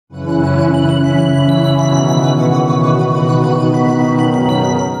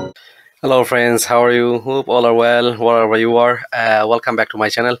Hello friends, how are you? Hope all are well wherever you are. Welcome back to my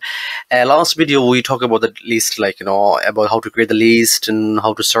channel. Last video we talked about the list, about how to create the list and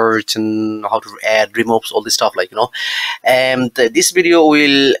how to search and how to add, remove, all this stuff, And this video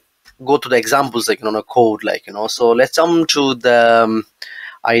will go to the examples, the code, So let's jump to the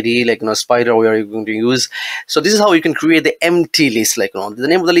ID, spider we are going to use. So this is how you can create the empty list, the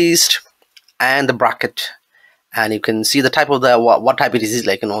name of the list and the bracket. And you can see the type of the what type it is,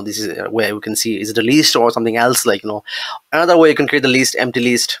 this is where we can see is it a list or something else, another way you can create the list, empty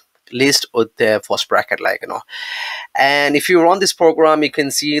list with the first bracket, and if you run this program you can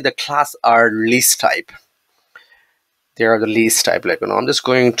see the class are list type. They are the list type, I'm just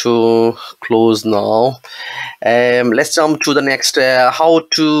going to close now. Let's jump to the next, how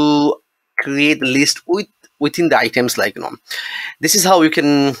to create the list within the items, this is how you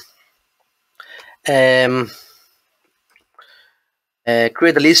can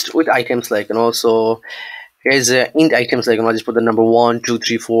create the list with items, so here's int items, just put the number 1 2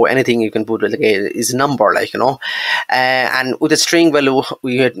 3 4, anything you can put, is number, and with a string value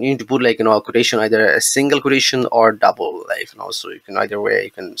we need to put, a quotation, either a single quotation or double, so you can either way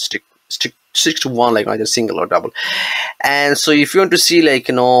you can stick to one, either single or double. And so if you want to see,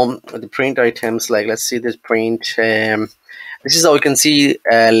 the print items, let's see this print, this is how you can see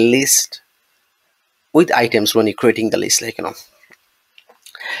a list with items when you're creating the list,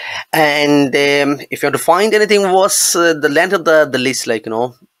 and if you want to find anything, what's the length of the list,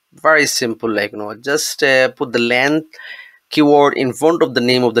 very simple, just put the length keyword in front of the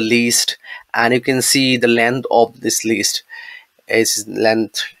name of the list, and you can see the length of this list. Its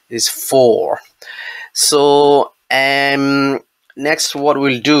length is 4. So next what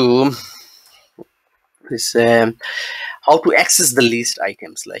we'll do is how to access the list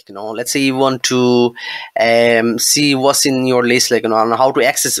items, let's say you want to see what's in your list, and how to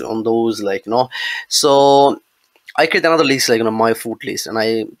access on those, so I create another list, my food list, and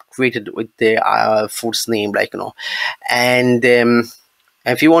I created with the food's name, and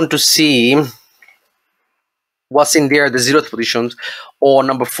if you want to see what's in there, the 0th positions or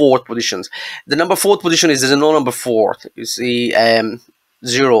number 4th positions, the number 4th position is there's no number 4th, you see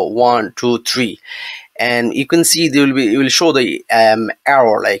 0 1 2 3, and you can see it will show the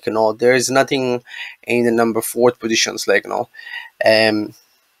error, there is nothing in the number 4th positions, the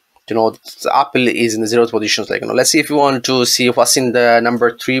apple is in the 0th positions, let's see if you want to see what's in the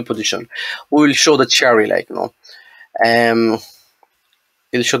number 3 position. We will show the cherry, it'll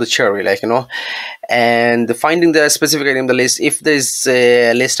show the cherry, and finding the specific item in the list. If there's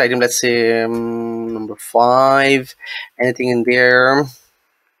a list item, let's say number 5, anything in there,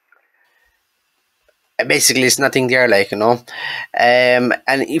 basically it's nothing there, and if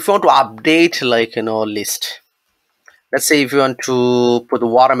you want to update, list, let's say if you want to put the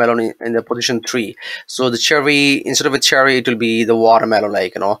watermelon in the position 3, so the cherry, instead of a cherry it will be the watermelon,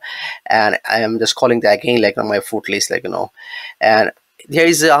 and I am just calling that again, on my food list, and here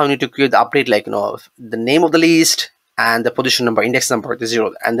is how you need to create the update, the name of the list and the position number, index number, the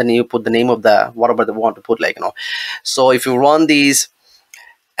 0, and then you put the name of the whatever they want to put, so if you run these,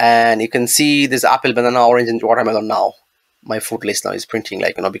 and you can see this apple, banana, orange, and watermelon. Now my food list now is printing,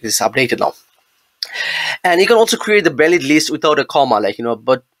 because it's updated now. And you can also create the valid list without a comma,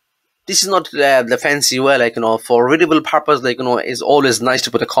 but this is not the fancy way, for readable purpose, it's always nice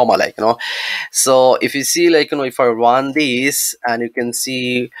to put a comma, so if you see, if I run this, and you can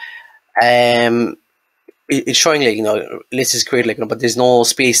see it's showing, list is created, but there's no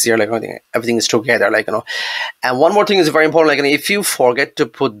space there, everything is together, and one more thing is very important, if you forget to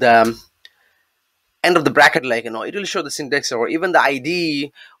put the end of the bracket, it will show the syntax error, even the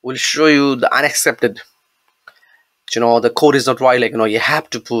ID will show you the unaccepted, the code is not right, you have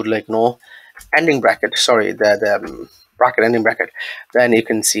to put, ending bracket, sorry, the bracket, ending bracket, then you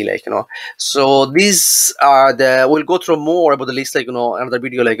can see, so these are the, we'll go through more about the list, another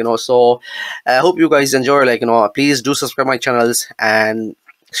video, so I hope you guys enjoy, please do subscribe my channels, and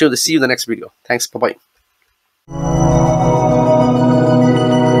see you in the next video. Thanks, bye bye.